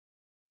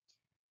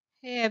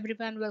Hey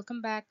everyone, welcome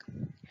back.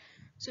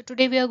 So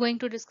today we are going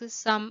to discuss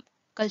some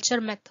culture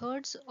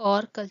methods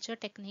or culture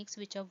techniques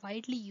which are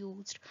widely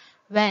used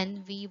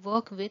when we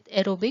work with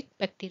aerobic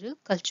bacterial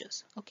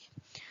cultures. Okay,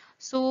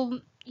 so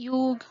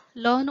you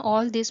learn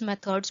all these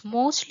methods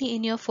mostly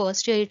in your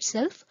first year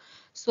itself.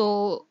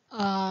 So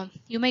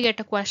you may get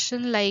a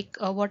question like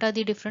what are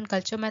the different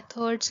culture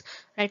methods,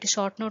 write a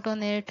short note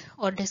on it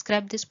or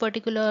describe this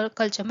particular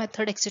culture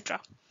method,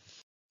 etc.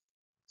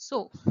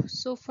 So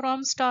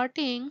from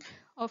starting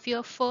of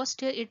your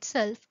first year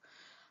itself,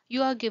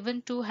 you are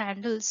given to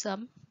handle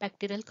some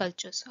bacterial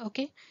cultures.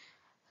 Okay,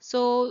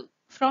 so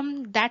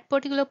from that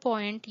particular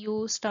point,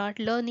 you start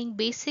learning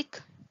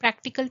basic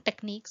practical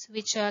techniques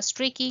which are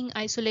streaking,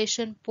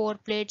 isolation, pour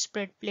plate,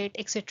 spread plate,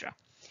 etc.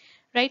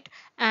 Right,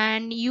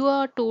 and you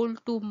are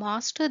told to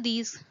master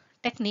these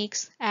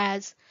techniques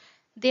as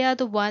they are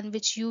the one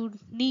which you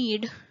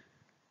need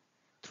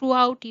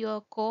throughout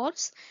your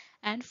course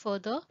and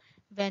further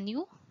when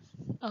you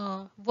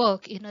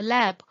work in a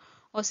lab,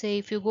 or say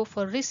if you go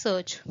for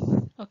research.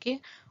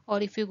 Okay,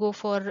 or if you go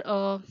for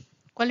a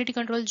quality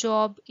control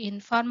job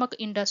in pharma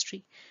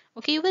industry.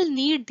 Okay, you will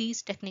need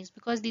these techniques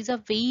because these are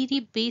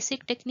very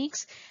basic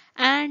techniques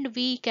and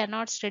we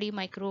cannot study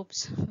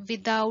microbes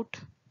without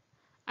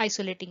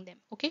isolating them.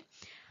 Okay,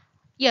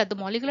 yeah, the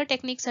molecular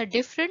techniques are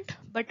different,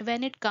 but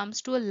when it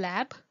comes to a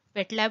lab,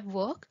 wet lab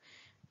work,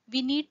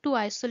 we need to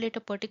isolate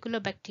a particular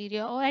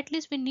bacteria, or at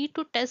least we need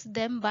to test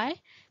them by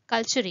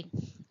culturing.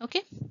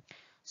 Okay,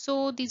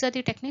 so these are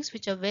the techniques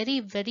which are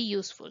very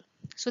useful.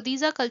 So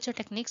these are culture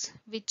techniques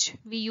which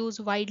we use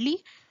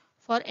widely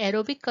for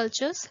aerobic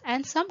cultures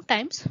and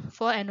sometimes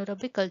for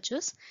anaerobic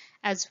cultures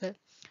as well.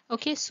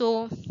 Okay,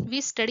 so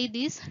we study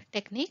these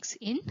techniques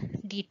in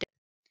detail.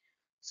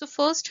 So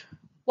first,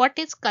 what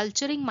is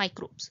culturing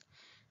microbes?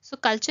 So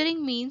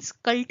culturing means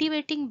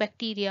cultivating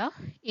bacteria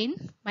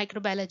in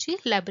microbiology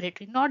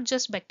laboratory, not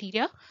just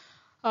bacteria,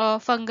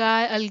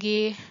 fungi,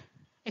 algae,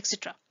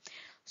 etc.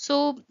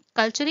 So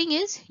culturing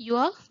is you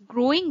are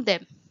growing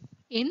them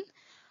in,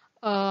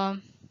 uh,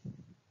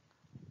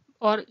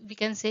 or we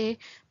can say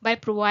by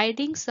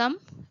providing some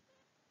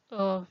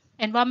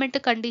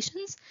environmental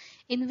conditions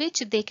in which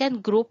they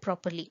can grow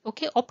properly.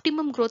 Okay,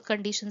 optimum growth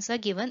conditions are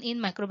given in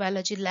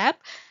microbiology lab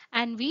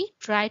and we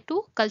try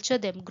to culture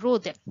them, grow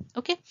them.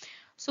 Okay,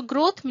 so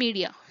growth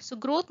media. So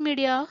growth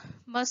media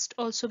must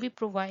also be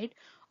provide,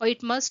 or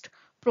it must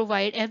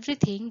provide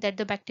everything that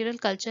the bacterial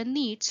culture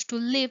needs to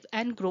live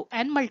and grow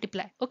and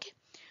multiply. Okay,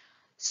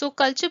 so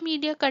culture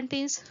media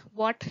contains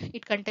what?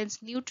 It contains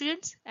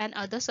nutrients and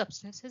other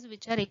substances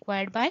which are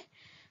required by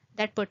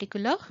that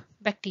particular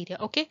bacteria.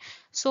 Okay,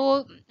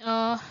 so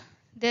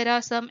there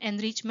are some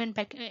enrichment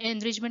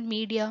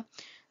media,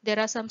 there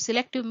are some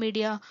selective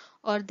media,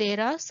 or there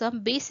are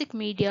some basic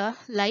media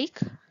like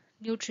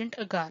nutrient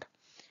agar.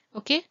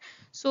 Okay,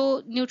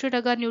 so nutrient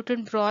agar,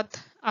 nutrient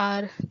broth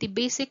are the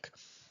basic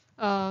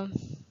uh,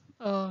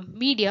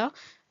 media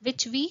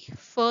which we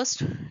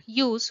first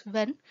use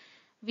when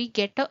we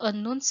get a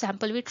unknown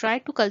sample. We try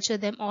to culture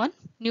them on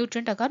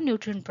nutrient agar,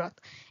 nutrient broth.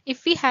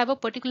 If we have a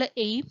particular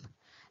aim,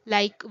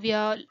 like we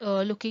are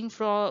looking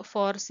for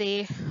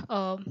say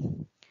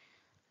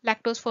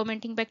lactose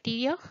fermenting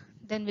bacteria,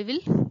 then we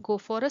will go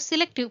for a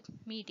selective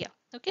media.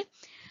 Okay,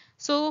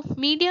 so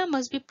media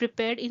must be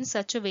prepared in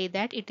such a way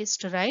that it is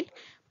sterile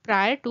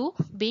prior to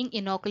being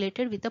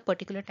inoculated with a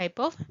particular type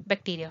of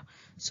bacteria.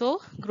 So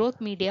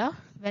growth media,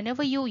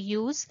 whenever you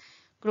use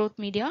growth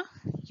media,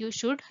 you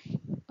should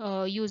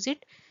use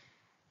it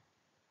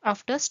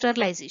after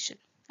sterilization.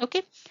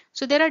 Okay,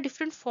 so there are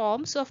different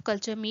forms of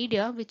culture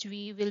media which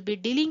we will be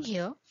dealing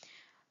here,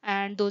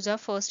 and those are: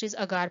 first is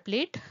agar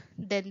plate,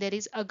 then there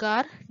is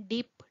agar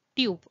deep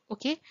tube.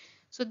 Okay,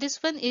 so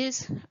this one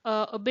is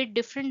a bit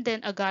different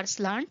than agar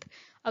slant.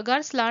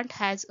 Agar slant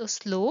has a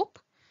slope,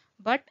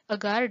 but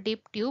agar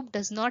deep tube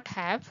does not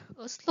have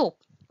a slope.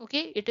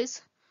 Okay, it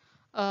is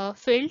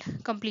filled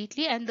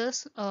completely and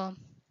the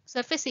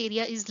surface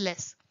area is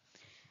less.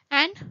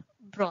 And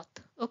broth.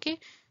 Okay,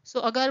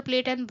 so agar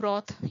plate and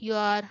broth, you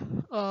are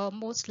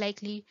most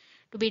likely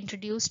to be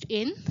introduced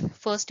in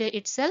first year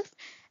itself,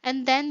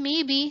 and then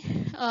maybe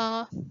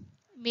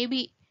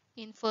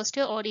in first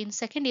year or in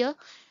second year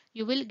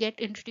you will get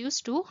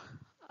introduced to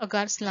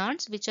agar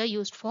slants which are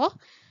used for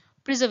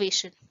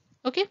preservation.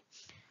 Okay,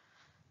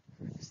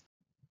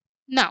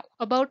 now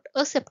about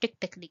aseptic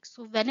technique.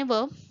 So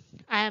whenever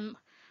I am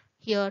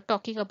here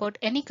talking about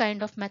any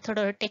kind of method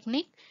or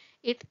technique,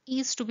 it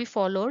is to be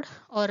followed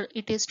or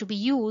it is to be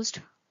used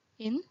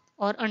in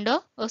or under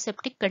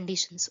aseptic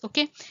conditions.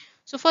 Okay,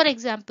 so for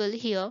example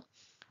here,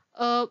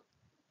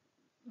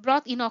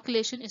 broth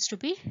inoculation is to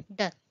be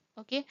done.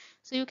 Okay,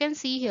 so you can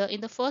see here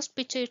in the first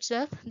picture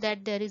itself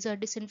that there is a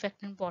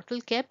disinfectant bottle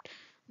kept,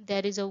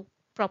 there is a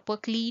proper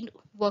clean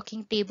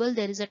working table,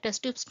 there is a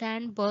test tube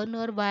stand,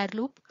 burner, wire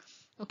loop.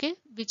 Okay,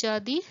 which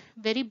are the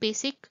very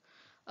basic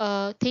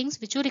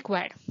things which you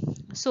required.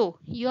 So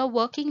you are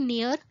working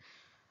near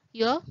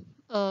your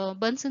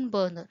Bunsen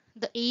burner,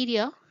 the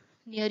area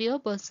near your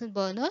Bunsen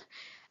burner,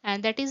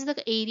 and that is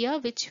the area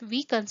which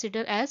we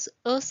consider as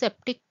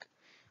aseptic,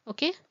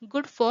 okay,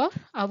 good for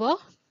our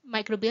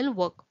microbial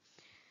work.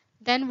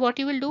 Then what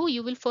you will do,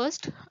 you will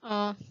first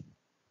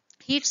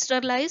heat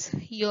sterilize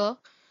your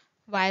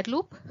wire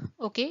loop.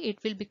 Okay, it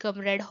will become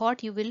red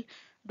hot. You will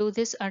do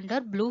this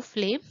under blue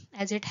flame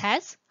as it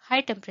has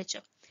high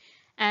temperature,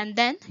 and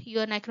then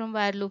your nichrome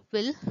wire loop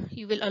will,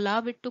 you will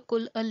allow it to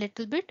cool a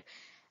little bit,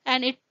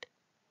 and it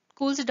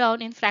cools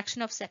down in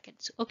fraction of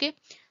seconds. Okay,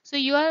 so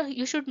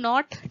you should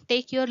not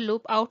take your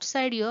loop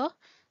outside your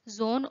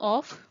zone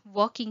of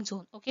working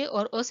zone, okay,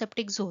 or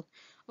aseptic zone.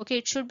 Okay,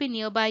 it should be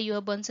nearby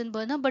your Bunsen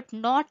burner but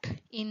not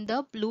in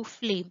the blue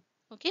flame.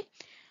 Okay,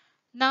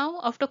 now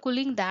after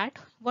cooling that,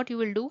 what you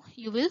will do,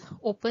 you will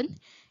open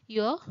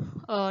your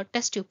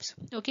test tubes.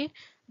 Okay,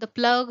 the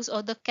plugs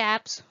or the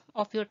caps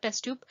of your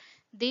test tube,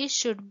 they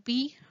should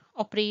be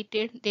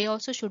operated, they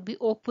also should be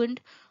opened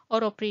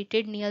or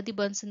operated near the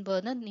Bunsen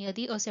burner, near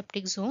the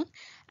aseptic zone,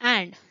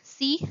 and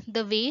see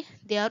the way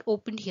they are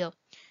opened here.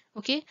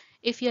 Okay,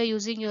 if you are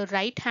using your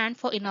right hand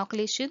for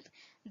inoculation,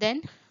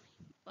 then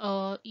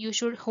you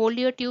should hold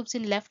your tubes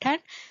in left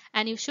hand,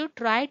 and you should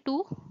try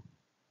to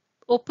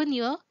open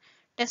your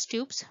test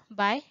tubes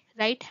by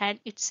right hand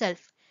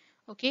itself.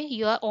 Okay,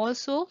 you are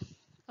also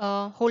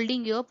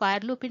holding your wire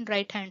loop in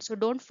right hand, so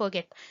don't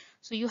forget.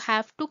 So you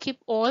have to keep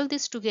all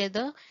this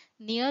together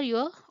near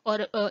your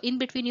or in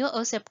between your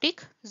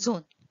aseptic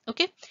zone.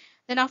 Okay,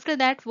 then after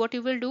that what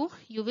you will do,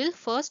 you will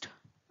first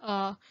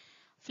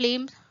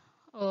flame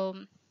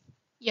um,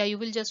 yeah, you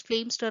will just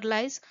flame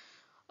sterilize,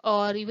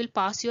 or you will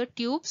pass your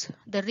tubes,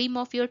 the rim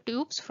of your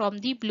tubes, from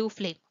the blue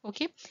flame.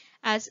 Okay,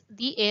 as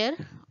the air,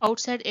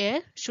 outside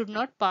air should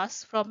not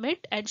pass from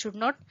it and should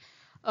not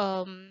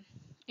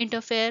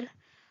interfere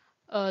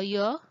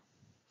your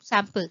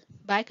sample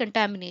by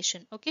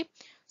contamination. Okay,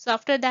 so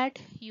after that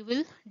you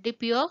will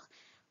dip your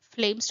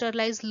flame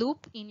sterilized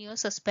loop in your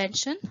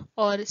suspension,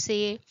 or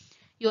say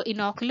your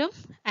inoculum,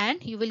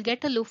 and you will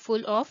get a loop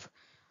full of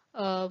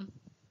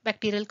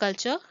bacterial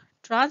culture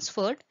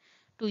transferred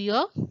to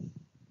your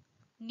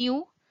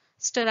new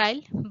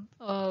sterile,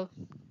 uh,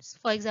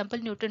 for example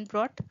Newton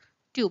Broth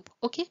tube.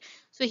 Okay,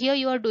 so here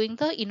you are doing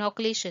the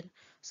inoculation.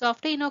 So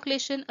after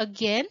inoculation,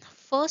 again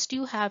first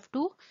you have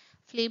to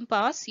flame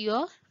pass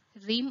your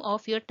rim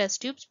of your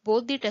test tubes,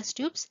 both the test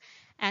tubes,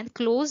 and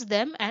close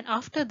them, and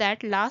after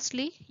that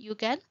lastly you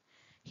can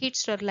heat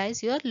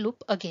sterilize your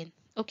loop again.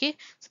 Okay,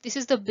 so this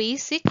is the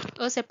basic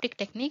aseptic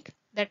technique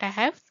that I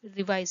have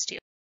revised here.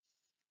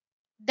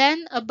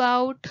 Then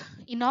about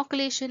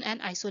inoculation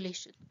and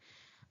isolation.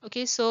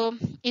 Okay, so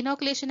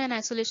inoculation and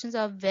isolations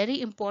are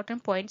very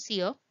important points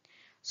here.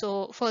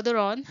 So further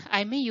on,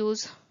 I may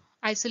use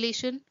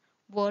isolation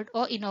word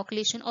or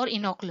inoculation or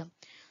inoculum.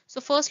 So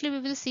firstly, we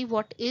will see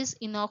what is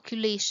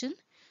inoculation.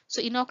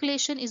 So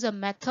inoculation is a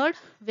method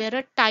where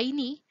a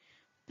tiny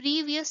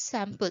previous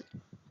sample,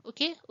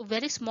 okay, a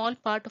very small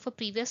part of a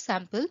previous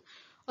sample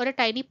or a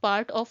tiny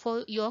part of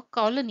your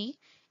colony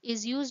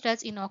is used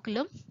as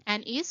inoculum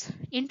and is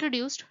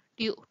introduced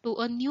to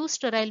a new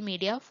sterile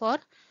media for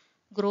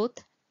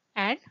growth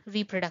and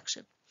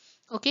reproduction.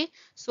 Okay,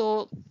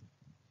 so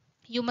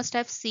you must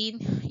have seen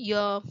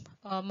your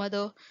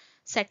mother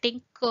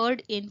setting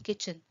curd in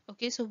kitchen.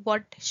 Okay, so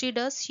what she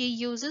does, she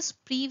uses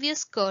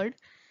previous curd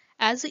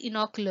as an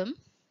inoculum.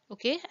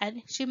 Okay,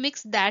 and she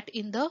mixed that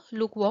in the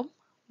lukewarm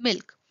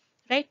milk,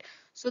 right?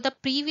 So the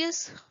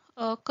previous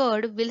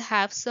curd will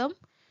have some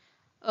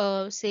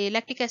say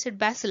lactic acid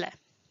bacilli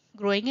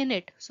growing in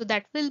it, so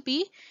that will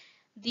be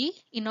the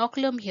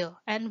inoculum here.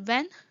 And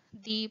when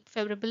the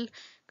favorable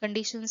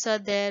conditions are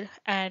there,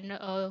 and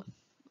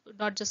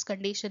not just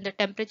condition, the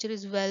temperature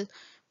is well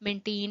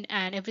maintained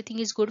and everything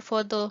is good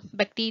for the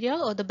bacteria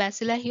or the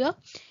bacilli here,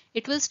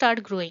 it will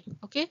start growing.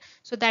 Okay,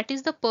 so that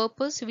is the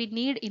purpose we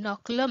need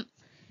inoculum.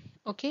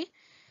 Okay,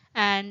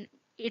 and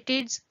it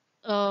is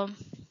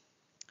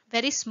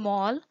very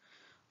small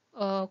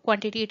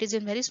quantity, it is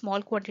in very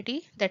small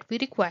quantity that we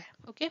require.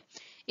 Okay,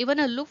 even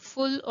a loop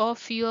full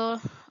of your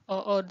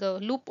or the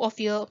loop of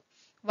your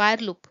wire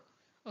loop,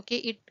 okay,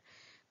 it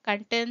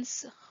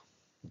contains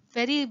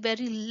very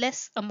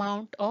less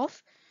amount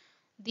of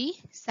the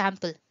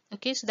sample.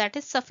 Okay, so that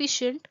is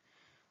sufficient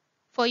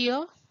for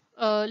your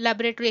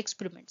laboratory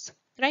experiments,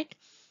 right?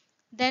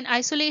 Then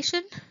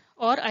isolation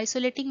or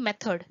isolating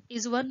method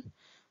is one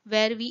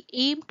where we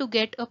aim to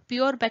get a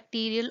pure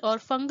bacterial or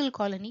fungal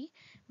colony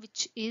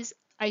which is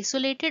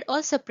isolated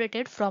or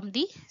separated from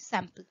the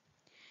sample.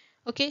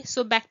 Okay,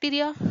 so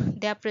bacteria,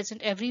 they are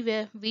present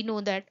everywhere, we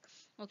know that.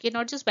 Okay,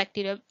 not just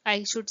bacteria,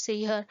 I should say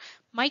here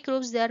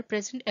microbes, they are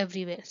present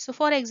everywhere. So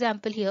for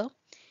example here,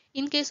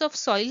 in case of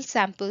soil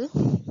sample,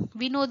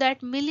 we know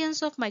that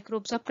millions of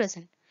microbes are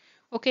present.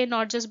 Okay,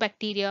 not just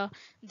bacteria,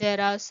 there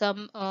are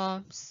some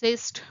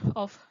cyst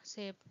of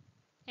say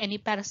any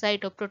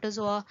parasite or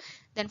protozoa,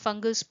 then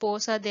fungal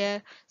spores are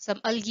there, some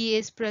algae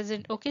is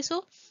present. Okay,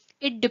 so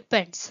it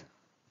depends.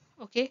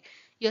 Okay,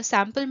 your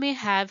sample may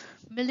have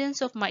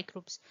millions of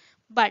microbes,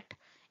 but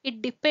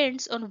it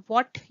depends on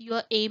what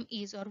your aim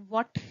is or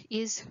what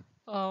is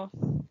uh,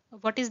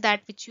 what is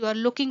that which you are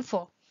looking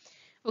for.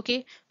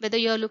 Okay, whether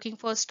you are looking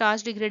for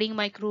starch degrading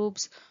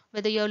microbes,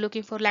 whether you are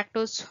looking for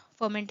lactose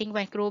fermenting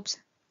microbes,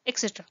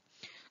 etc.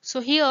 So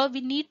here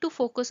we need to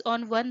focus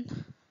on one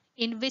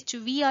in which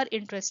we are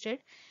interested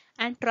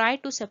and try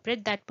to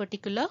separate that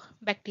particular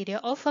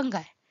bacteria or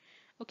fungi.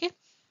 Okay,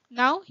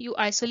 now you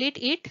isolate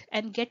it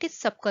and get it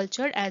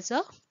subcultured as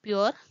a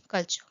pure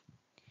culture.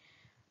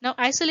 Now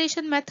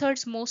isolation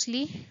methods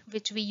mostly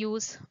which we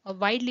use or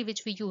widely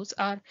which we use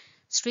are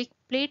strict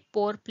plate,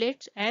 pour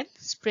plate and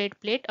spread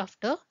plate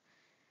after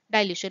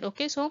dilution.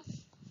 Okay, so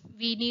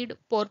we need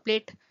pour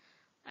plate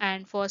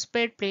and for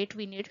spread plate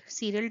we need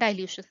serial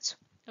dilutions.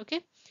 Okay,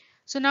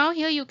 so now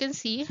here you can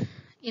see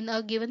in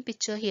a given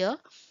picture here,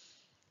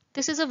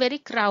 this is a very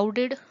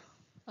crowded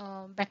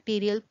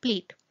bacterial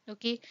plate.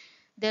 Okay,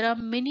 there are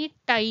many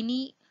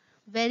tiny,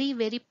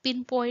 very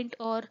pinpoint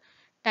or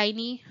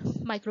tiny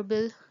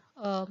microbial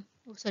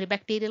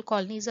bacterial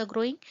colonies are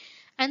growing,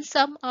 and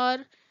some are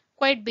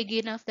quite big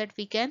enough that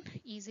we can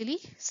easily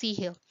see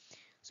here.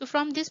 So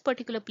from this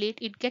particular plate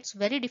it gets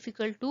very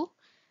difficult to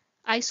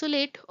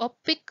isolate or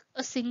pick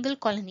a single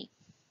colony.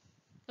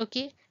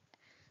 Okay,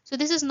 so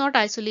this is not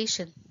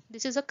isolation,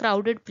 this is a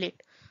crowded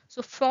plate.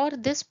 So for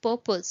this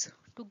purpose,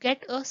 to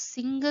get a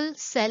single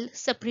cell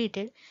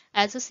separated,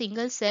 as a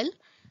single cell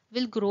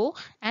will grow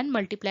and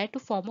multiply to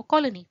form a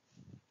colony.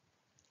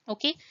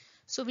 Okay,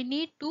 so we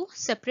need to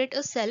separate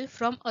a cell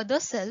from other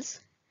cells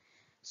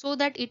so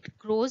that it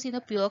grows in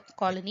a pure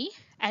colony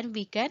and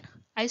we can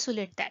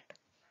isolate that.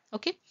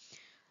 Okay,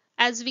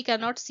 as we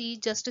cannot see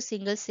just a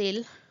single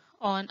cell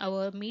on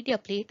our media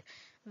plate,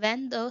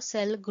 when the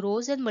cell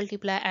grows and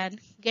multiply and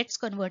gets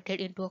converted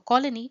into a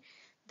colony,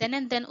 then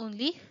and then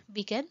only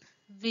we can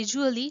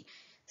visually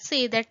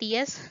say that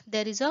yes,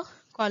 there is a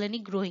colony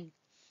growing.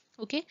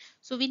 Okay,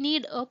 so we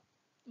need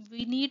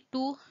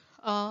to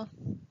uh,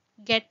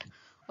 get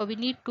or we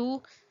need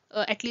to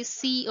at least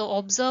see or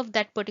observe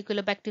that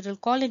particular bacterial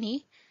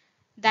colony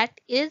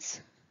that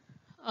is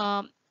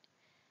um,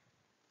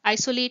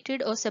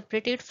 isolated or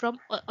separated from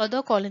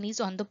other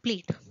colonies on the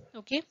plate.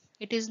 Okay,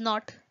 it is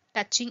not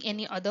touching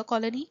any other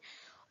colony,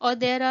 or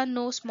there are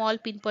no small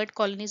pinpoint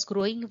colonies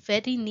growing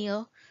very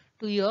near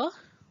to your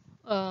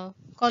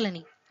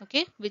colony,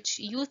 okay, which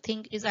you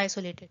think is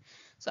isolated.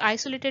 So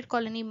isolated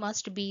colony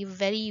must be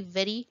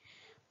very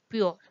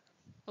pure.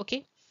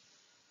 Okay,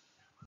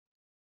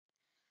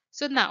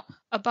 so now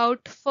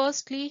about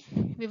firstly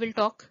we will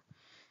talk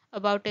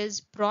about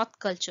is broth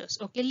cultures.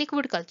 Okay,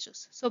 liquid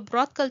cultures. So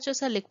broth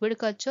cultures are liquid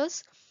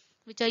cultures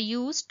which are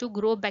used to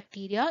grow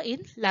bacteria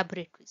in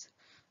laboratories.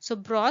 So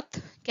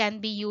broth can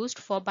be used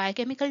for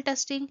biochemical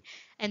testing,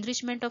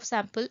 enrichment of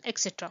sample,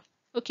 etc.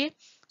 Okay,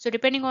 so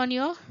depending on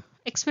your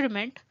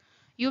experiment,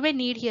 you may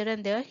need here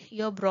and there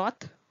your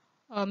broth,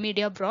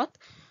 media broth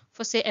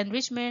for say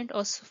enrichment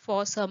or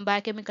for some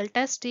biochemical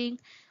testing.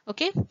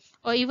 Okay,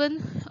 or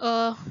even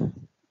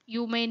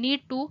you may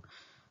need to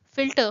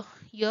filter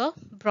your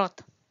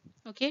broth.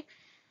 Okay,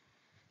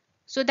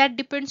 so that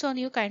depends on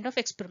your kind of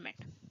experiment.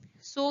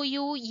 So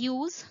you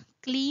use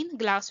clean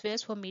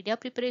glasswares for media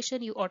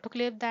preparation. You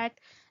autoclave that,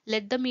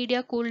 let the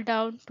media cool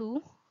down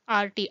to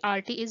RT.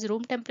 RT is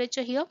room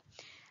temperature here.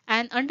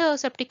 And under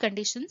aseptic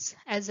conditions,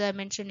 as I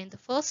mentioned in the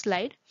first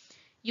slide,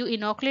 you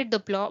inoculate the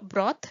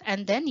broth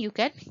and then you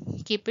can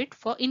keep it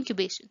for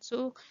incubation.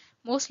 So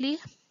mostly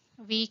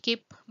we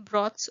keep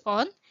broths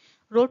on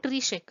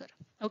rotary shaker,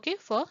 okay,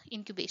 for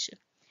incubation,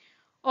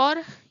 or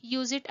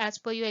use it as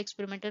per your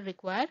experimental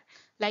require,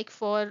 like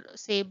for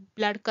say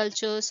blood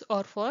cultures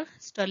or for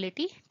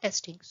sterility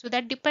testing. So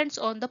that depends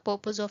on the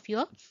purpose of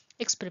your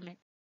experiment.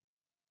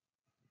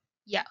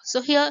 Yeah,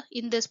 so here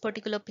in this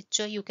particular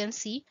picture you can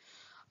see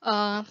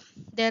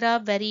there are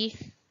very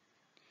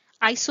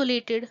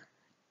isolated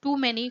too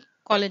many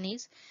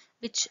colonies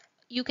which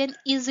you can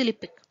easily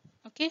pick.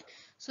 Okay,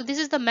 so this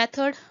is the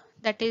method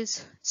that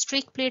is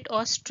streak plate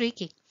or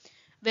streaking,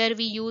 where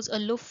we use a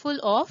loopful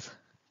of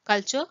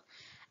culture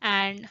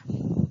and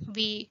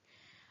we,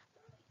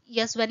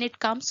 yes, when it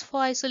comes for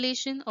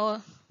isolation or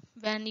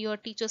when your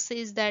teacher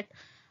says that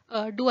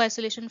do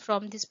isolation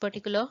from this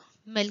particular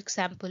milk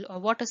sample or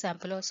water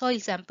sample or soil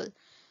sample,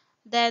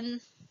 then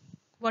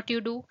what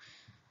you do,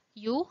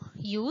 you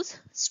use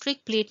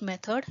strict plate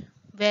method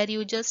where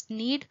you just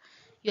need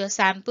your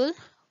sample,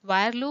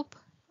 wire loop,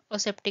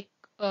 aseptic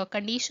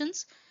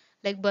conditions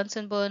like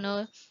Bunsen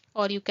burner,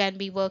 or you can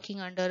be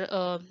working under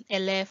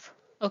LF,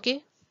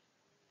 okay,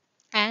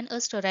 and a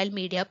sterile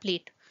media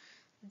plate.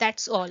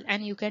 That's all,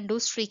 and you can do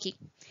streaking.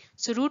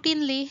 So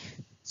routinely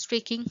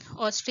streaking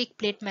or streak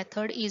plate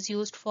method is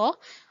used for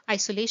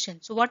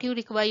isolation. So what you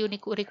require,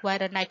 require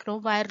a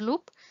nichrome wire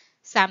loop,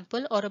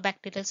 sample or a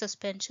bacterial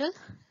suspension,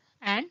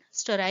 and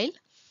sterile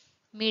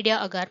media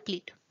agar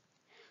plate.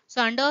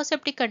 So under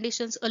aseptic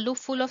conditions, a loop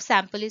full of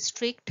sample is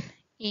streaked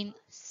in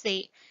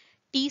say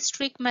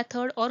T-streak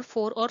method or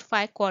 4 or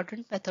 5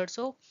 quadrant method.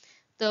 So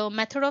the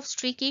method of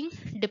streaking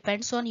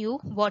depends on you,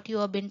 what you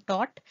have been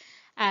taught,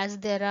 as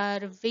there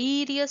are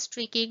various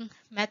streaking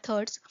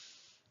methods.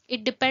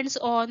 It depends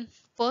on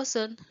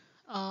person,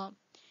 uh,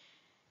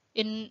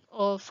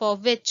 for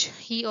which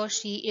he or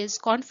she is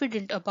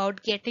confident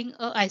about getting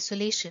a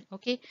isolation.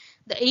 Okay,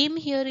 the aim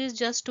here is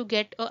just to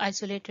get a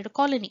isolated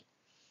colony.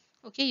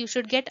 Okay, you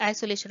should get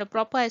isolation, a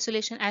proper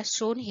isolation as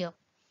shown here.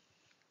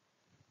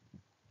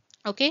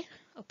 Okay,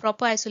 a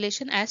proper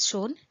isolation as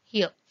shown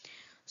here.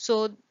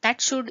 So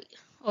that should,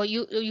 or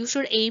you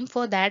should aim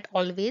for that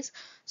always.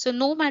 So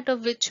no matter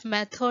which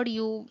method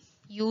you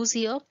use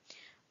here,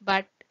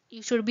 but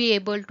you should be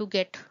able to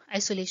get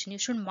isolation. You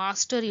should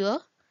master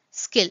your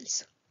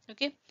skills.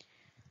 Okay,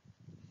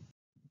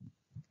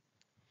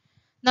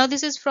 now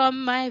this is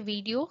from my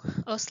video,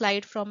 a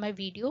slide from my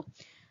video.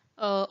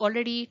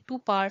 Already two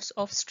parts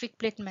of strict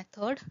plate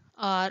method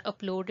are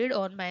uploaded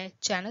on my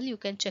channel. You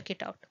can check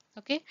it out.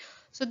 Okay,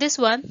 so this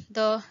one,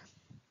 the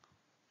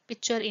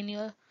picture in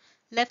your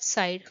left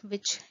side,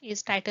 which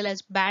is titled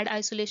as bad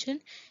isolation,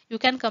 you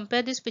can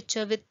compare this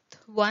picture with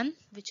one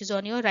which is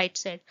on your right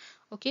side.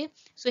 Okay,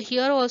 so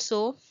here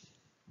also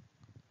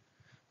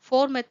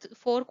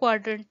four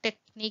quadrant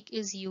technique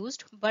is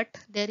used, but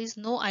there is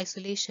no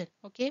isolation.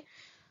 Okay,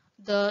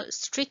 the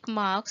streak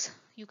marks,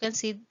 you can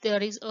see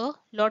there is a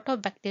lot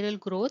of bacterial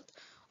growth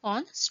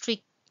on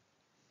streak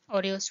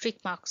or your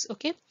streak marks.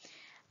 Okay,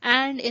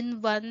 and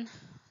in one,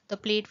 the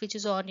plate which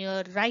is on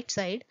your right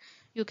side,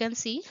 you can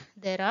see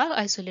there are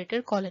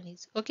isolated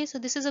colonies. Okay, so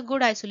this is a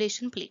good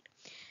isolation plate,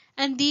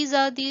 and these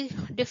are the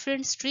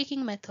different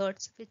streaking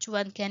methods which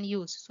one can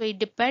use. So it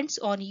depends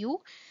on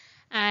you,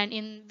 and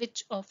in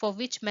which or for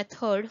which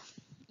method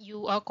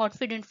you are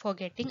confident for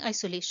getting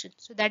isolation.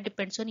 So that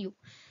depends on you.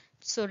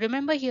 So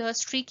remember here,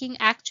 streaking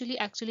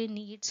actually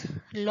needs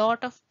a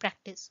lot of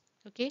practice.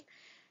 Okay,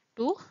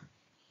 to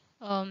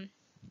um,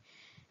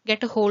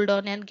 get a hold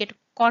on and get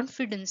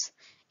confidence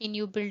in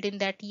you building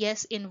that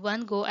yes, in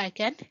one go I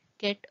can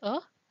get a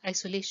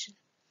isolation.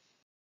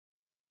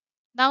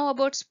 Now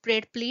about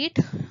spread plate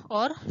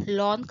or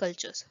lawn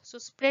cultures. So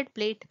spread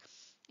plate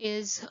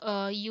is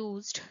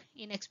used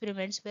in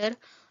experiments where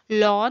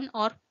lawn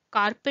or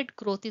carpet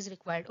growth is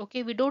required.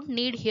 Okay, we don't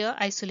need here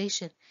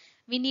isolation,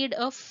 we need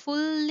a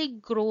fully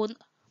grown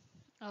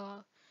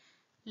uh,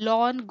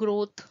 lawn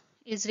growth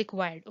is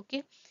required.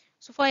 Okay,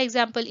 so for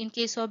example, in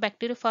case of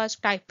bacteriophage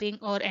typing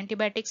or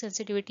antibiotic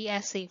sensitivity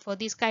assay, for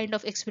these kind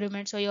of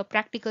experiments or your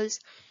practicals,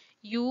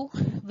 you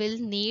will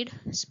need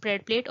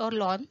spread plate or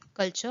lawn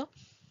culture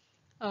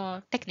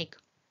technique.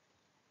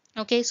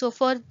 Okay, so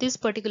for this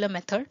particular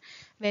method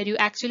where you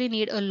actually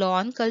need a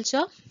lawn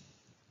culture,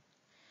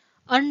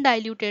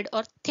 undiluted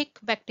or thick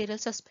bacterial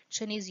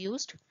suspension is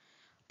used.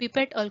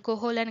 Pipette,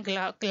 alcohol and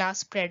glass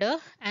spreader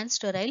and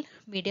sterile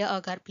media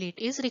agar plate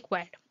is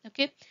required.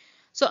 Okay,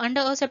 so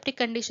under aseptic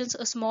conditions,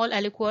 a small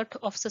aliquot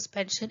of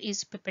suspension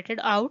is pipetted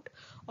out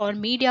or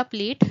media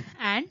plate,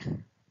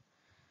 and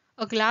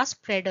a glass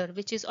spreader,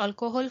 which is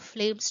alcohol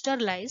flame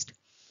sterilized,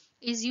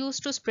 is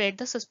used to spread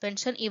the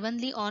suspension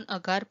evenly on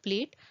agar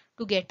plate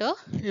to get a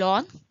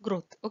lawn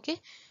growth. Okay,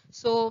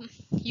 so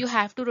you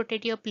have to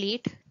rotate your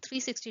plate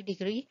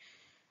 360-degree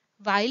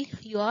while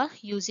you are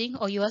using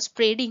or you are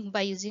spreading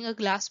by using a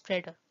glass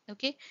spreader.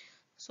 Okay,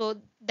 so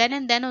then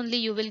and then only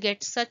you will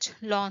get such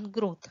lawn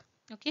growth.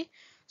 Okay,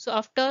 so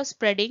after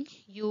spreading,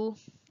 you,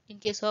 in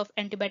case of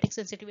antibiotic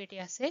sensitivity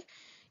assay,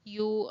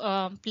 you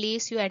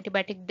place your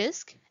antibiotic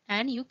disc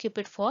and you keep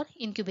it for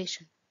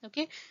incubation.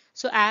 Okay,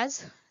 so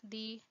as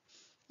the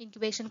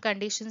incubation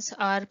conditions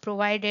are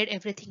provided,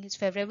 everything is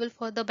favorable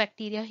for the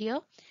bacteria here,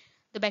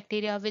 the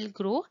bacteria will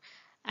grow,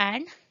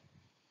 and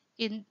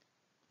in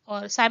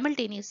or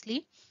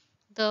simultaneously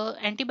the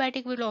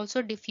antibiotic will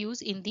also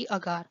diffuse in the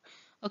agar.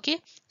 Okay,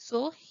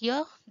 so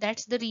here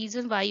that's the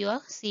reason why you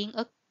are seeing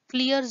a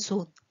clear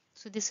zone.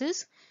 So this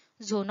is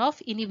zone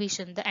of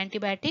inhibition, the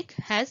antibiotic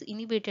has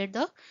inhibited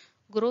the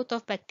growth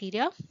of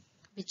bacteria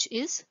which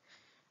is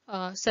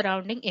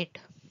surrounding it.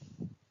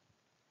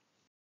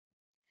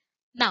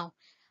 Now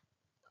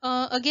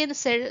again,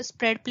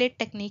 spread plate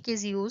technique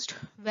is used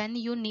when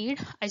you need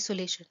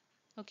isolation.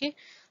 Okay,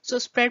 so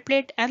spread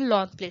plate and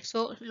lawn plate,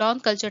 so lawn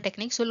culture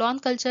technique. So lawn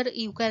culture,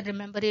 you can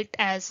remember it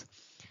as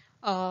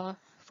for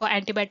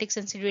antibiotic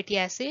sensitivity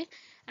assay,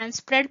 and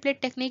spread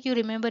plate technique you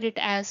remember it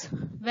as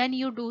when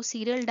you do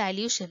serial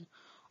dilution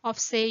of,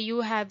 say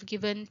you have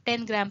given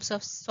 10 grams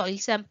of soil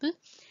sample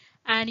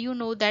and you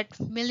know that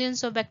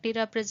millions of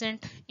bacteria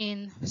present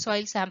in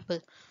soil sample.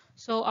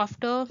 So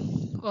after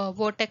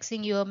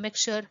vortexing your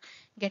mixture,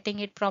 getting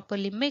it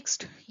properly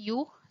mixed,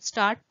 you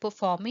start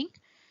performing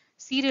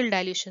serial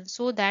dilution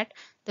so that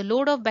the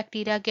load of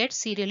bacteria gets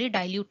serially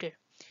diluted.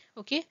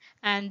 Okay,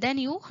 and then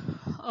you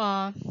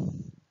uh,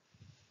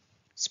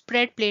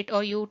 spread plate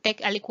or you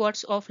take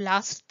aliquots of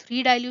last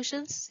three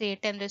dilutions, say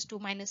 10 raised to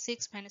minus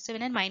 6, minus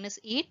 7 and minus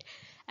 8,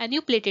 and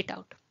you plate it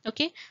out.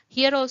 Okay,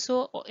 here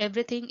also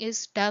everything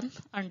is done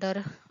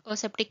under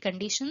aseptic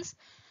conditions.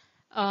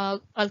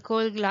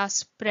 Alcohol glass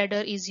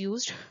spreader is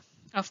used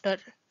after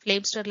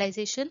flame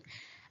sterilization,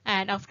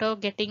 and after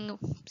getting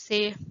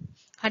say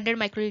 100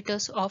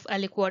 microliters of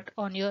aliquot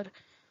on your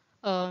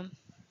um,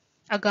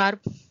 agar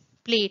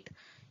plate,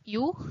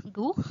 you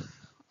do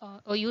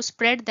or you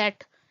spread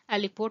that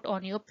aliport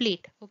on your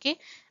plate. Okay,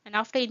 and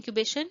after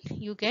incubation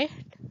you get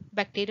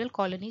bacterial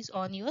colonies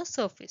on your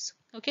surface.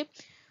 Okay,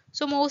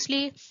 so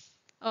mostly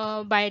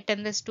by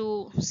 10 raised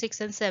to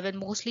 6 and 7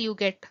 mostly you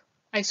get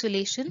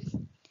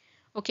isolation.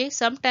 Okay,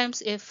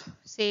 sometimes if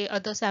say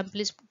other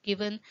sample is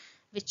given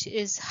which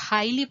is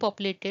highly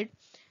populated,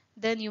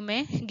 then you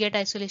may get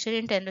isolation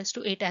in 10 raised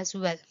to 8 as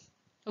well.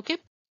 Okay,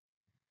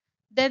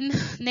 then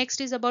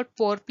next is about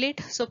pore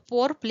plate. So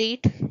pore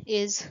plate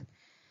is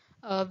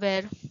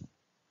where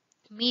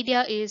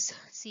media is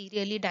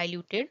serially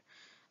diluted.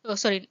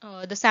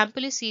 The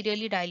sample is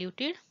serially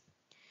diluted.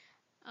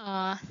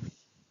 Uh,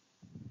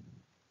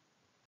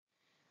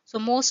 so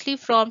mostly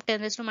from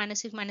 10 raised to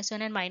 -6,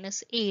 -7 and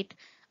 -8,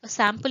 a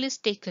sample is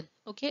taken.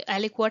 Okay,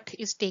 aliquot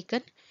is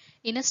taken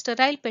in a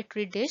sterile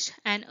Petri dish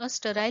and a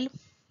sterile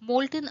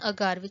molten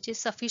agar which is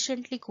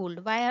sufficiently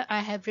cooled. Why I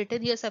have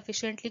written here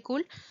sufficiently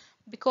cooled?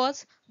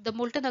 Because the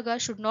molten agar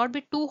should not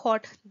be too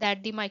hot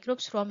that the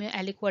microbes from your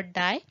aliquot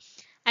die,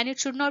 and it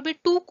should not be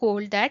too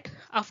cold that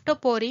after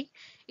pouring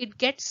it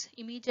gets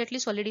immediately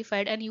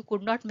solidified and you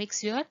could not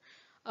mix your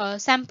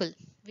sample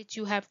which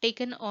you have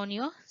taken on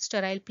your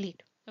sterile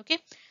plate. Okay,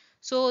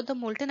 so the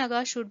molten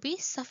agar should be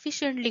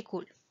sufficiently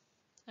cool,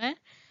 eh?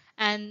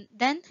 And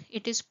then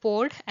it is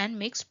poured and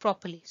mixed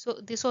properly. So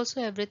this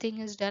also everything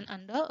is done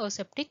under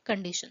aseptic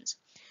conditions.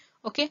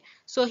 Okay,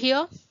 so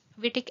here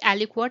we take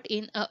aliquot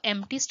in a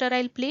empty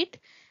sterile plate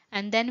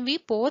and then we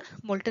pour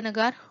molten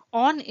agar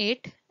on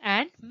it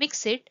and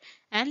mix it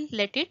and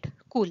let it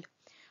cool.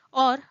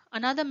 Or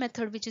another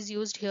method which is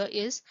used here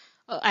is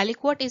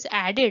aliquot is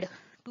added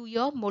to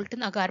your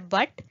molten agar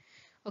butt.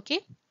 Okay,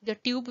 the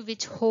tube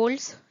which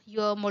holds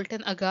your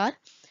molten agar,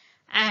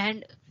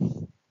 and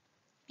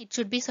it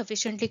should be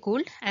sufficiently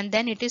cooled, and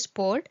then it is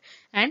poured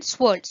and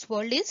swirled.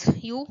 Swirled is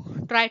you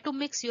try to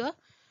mix your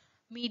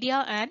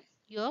media and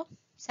your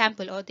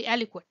sample or the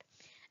aliquot,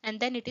 and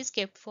then it is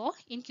kept for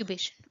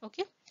incubation.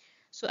 Okay,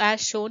 so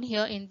as shown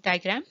here in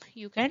diagram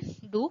you can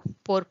do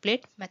pour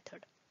plate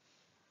method.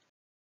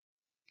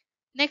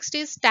 Next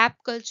is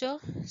tap culture.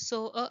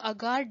 So a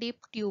agar deep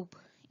tube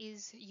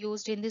is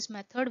used in this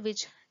method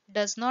which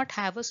does not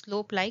have a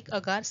slope like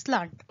agar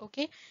slant.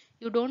 Okay,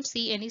 you don't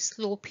see any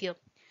slope here.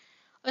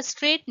 A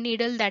straight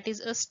needle, that is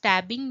a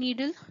stabbing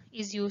needle,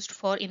 is used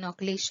for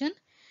inoculation,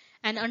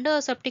 and under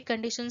aseptic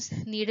conditions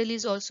needle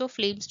is also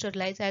flame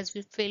sterilized, as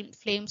we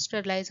flame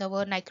sterilize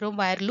our nichrome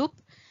wire loop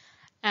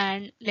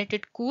and let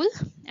it cool,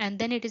 and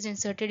then it is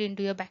inserted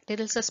into your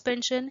bacterial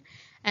suspension,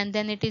 and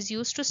then it is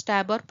used to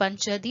stab or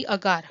puncture the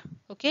agar.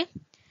 Okay,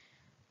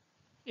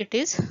 it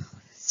is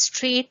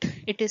straight,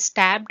 it is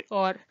stabbed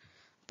or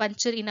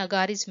puncture in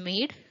agar is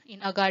made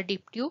in agar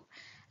deep tube,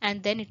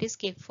 and then it is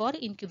kept for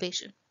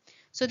incubation.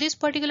 So this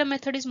particular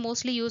method is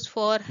mostly used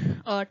for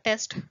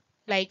test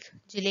like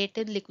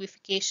gelatin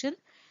liquefaction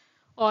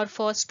or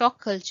for stock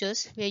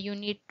cultures where you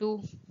need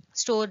to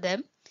store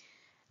them,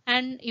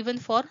 and even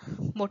for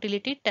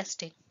motility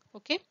testing.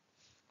 Okay,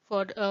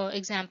 for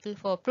example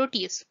for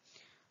protease,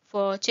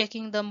 for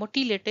checking the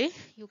motility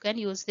you can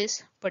use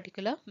this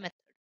particular method.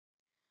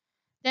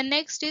 Then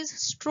next is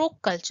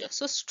stroke culture.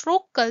 So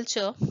stroke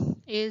culture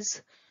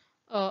is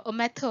a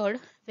method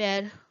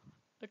where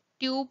a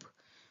tube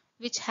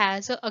which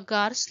has a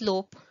agar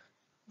slope,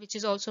 which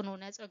is also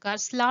known as agar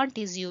slant,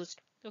 is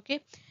used. Okay,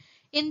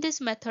 in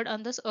this method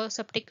under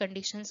aseptic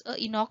conditions a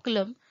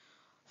inoculum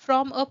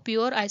from a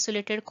pure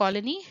isolated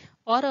colony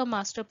or a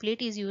master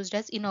plate is used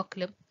as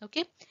inoculum.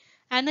 Okay,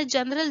 and a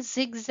general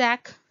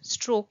zigzag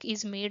stroke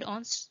is made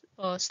on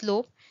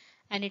slope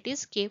and it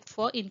is kept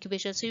for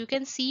incubation. So you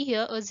can see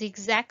here a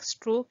zigzag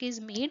stroke is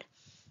made.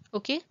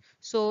 Okay,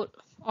 so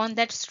on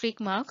that streak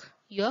mark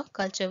your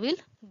culture will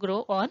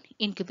grow on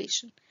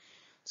incubation.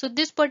 So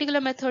this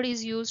particular method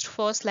is used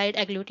for slide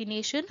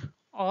agglutination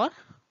or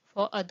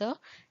for other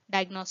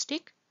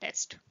diagnostic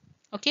test.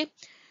 Okay,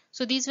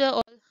 so these were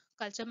all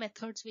culture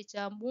methods which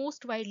are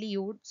most widely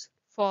used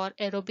for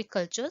aerobic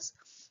cultures.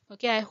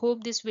 Okay, I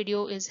hope this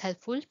video is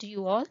helpful to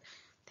you all.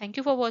 Thank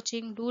you for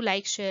watching. Do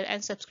like, share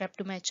and subscribe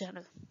to my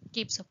channel.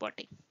 Keep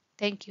supporting.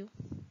 Thank you.